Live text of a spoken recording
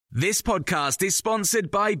This podcast is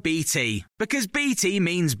sponsored by BT, because BT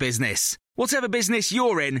means business. Whatever business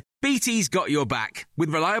you're in, BT's got your back, with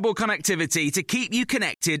reliable connectivity to keep you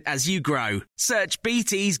connected as you grow. Search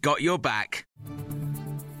BT's got your back.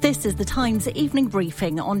 This is the Times evening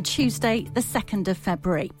briefing on Tuesday, the 2nd of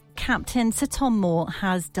February. Captain Sir Tom Moore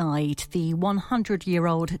has died. The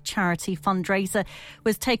 100-year-old charity fundraiser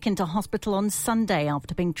was taken to hospital on Sunday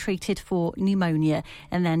after being treated for pneumonia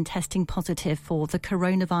and then testing positive for the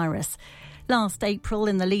coronavirus. Last April,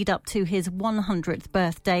 in the lead-up to his 100th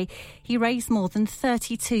birthday, he raised more than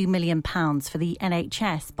 £32 million for the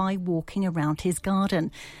NHS by walking around his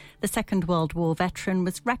garden. The Second World War veteran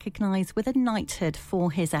was recognised with a knighthood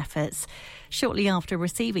for his efforts. Shortly after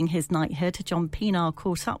receiving his knighthood, John Pienaar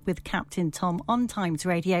caught up with Captain Tom on Times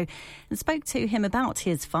Radio and spoke to him about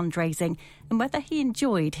his fundraising and whether he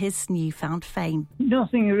enjoyed his newfound fame.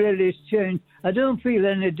 Nothing really has changed. I don't feel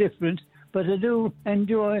any different, but I do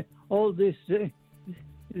enjoy all this interest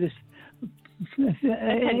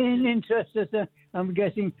that I'm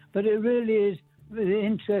getting. But it really is, the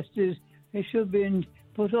interest is, it should be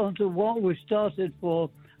put onto what we started for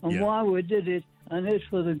and why we did it, and it's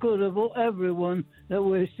for the good of everyone that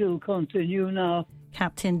we still continue now.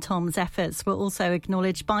 Captain Tom's efforts were also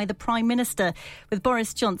acknowledged by the Prime Minister, with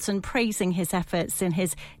Boris Johnson praising his efforts in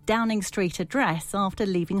his Downing Street address after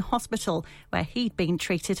leaving hospital, where he'd been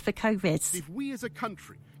treated for COVID. If we as a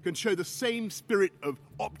country can show the same spirit of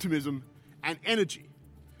optimism and energy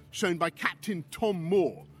shown by Captain Tom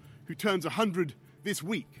Moore, who turns 100 this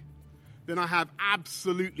week, then I have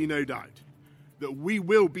absolutely no doubt that we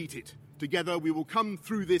will beat it. Together we will come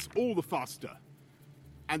through this all the faster,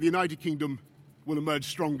 and the United Kingdom will emerge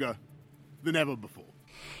stronger than ever before.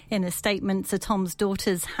 In a statement, Sir Tom's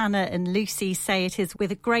daughters Hannah and Lucy say it is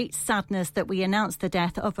with great sadness that we announce the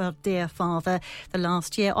death of our dear father. The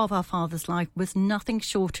last year of our father's life was nothing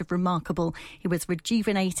short of remarkable. He was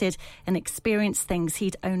rejuvenated and experienced things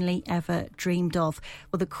he'd only ever dreamed of.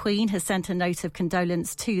 Well, the Queen has sent a note of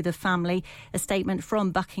condolence to the family. A statement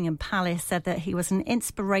from Buckingham Palace said that he was an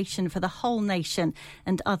inspiration for the whole nation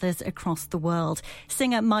and others across the world.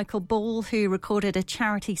 Singer Michael Ball, who recorded a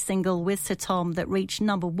charity single with Sir Tom that reached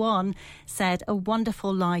number 1, said, "A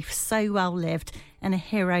wonderful life, so well lived, and a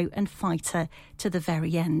hero and fighter to the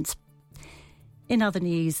very end." In other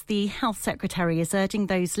news, the Health Secretary is urging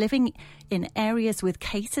those living in areas with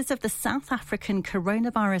cases of the South African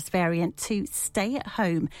coronavirus variant to stay at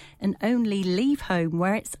home and only leave home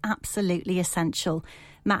where it's absolutely essential.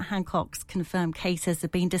 Matt Hancock's confirmed cases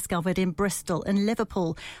have been discovered in Bristol and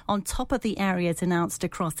Liverpool, on top of the areas announced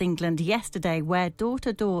across England yesterday where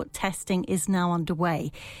door-to-door testing is now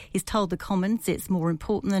underway. He's told the Commons it's more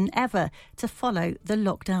important than ever to follow the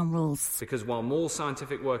lockdown rules. Because while more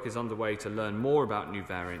scientific work is underway to learn more about new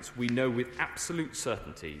variants, we know with absolute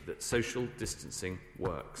certainty that social distancing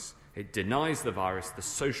works. It denies the virus the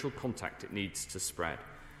social contact it needs to spread.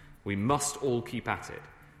 We must all keep at it.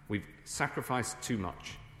 We've sacrificed too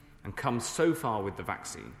much and come so far with the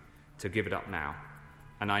vaccine to give it up now.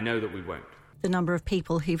 And I know that we won't. The number of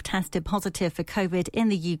people who've tested positive for COVID in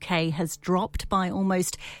the UK has dropped by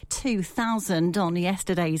almost 2,000 on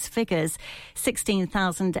yesterday's figures.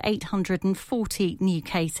 16,840 new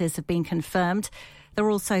cases have been confirmed. There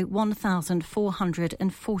are also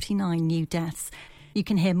 1,449 new deaths. You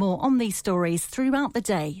can hear more on these stories throughout the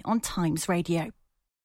day on Times Radio.